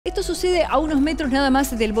Esto sucede a unos metros nada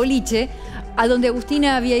más del boliche, a donde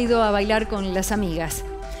Agustina había ido a bailar con las amigas.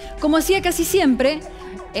 Como hacía casi siempre,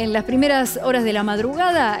 en las primeras horas de la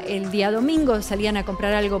madrugada, el día domingo, salían a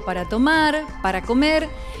comprar algo para tomar, para comer,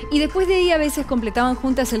 y después de ahí a veces completaban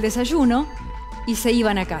juntas el desayuno y se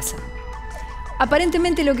iban a casa.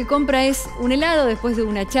 Aparentemente lo que compra es un helado después de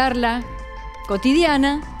una charla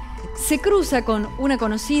cotidiana, se cruza con una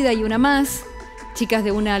conocida y una más, chicas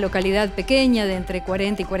de una localidad pequeña de entre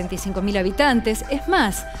 40 y 45.000 habitantes. Es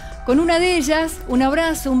más, con una de ellas, un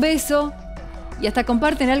abrazo, un beso, y hasta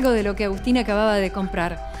comparten algo de lo que Agustina acababa de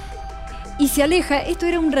comprar. Y se aleja, esto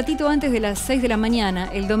era un ratito antes de las 6 de la mañana,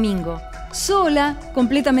 el domingo, sola,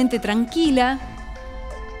 completamente tranquila,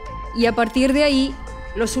 y a partir de ahí,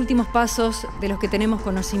 los últimos pasos de los que tenemos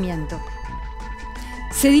conocimiento.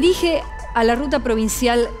 Se dirige a la ruta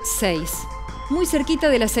provincial 6, muy cerquita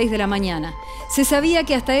de las 6 de la mañana. Se sabía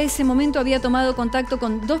que hasta ese momento había tomado contacto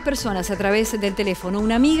con 2 personas a través del teléfono,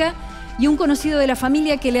 una amiga y un conocido de la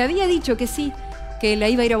familia que le había dicho que sí, que la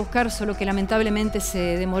iba a ir a buscar, solo que lamentablemente se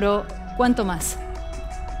demoró, ¿cuánto más?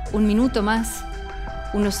 ¿Un minuto más?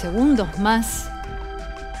 ¿Unos segundos más?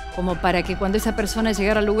 Como para que cuando esa persona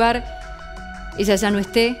llegara al lugar, ella ya no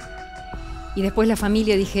esté, y después la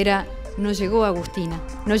familia dijera, no llegó Agustina,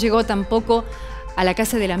 no llegó tampoco a la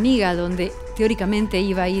casa de la amiga donde teóricamente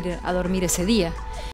iba a ir a dormir ese día.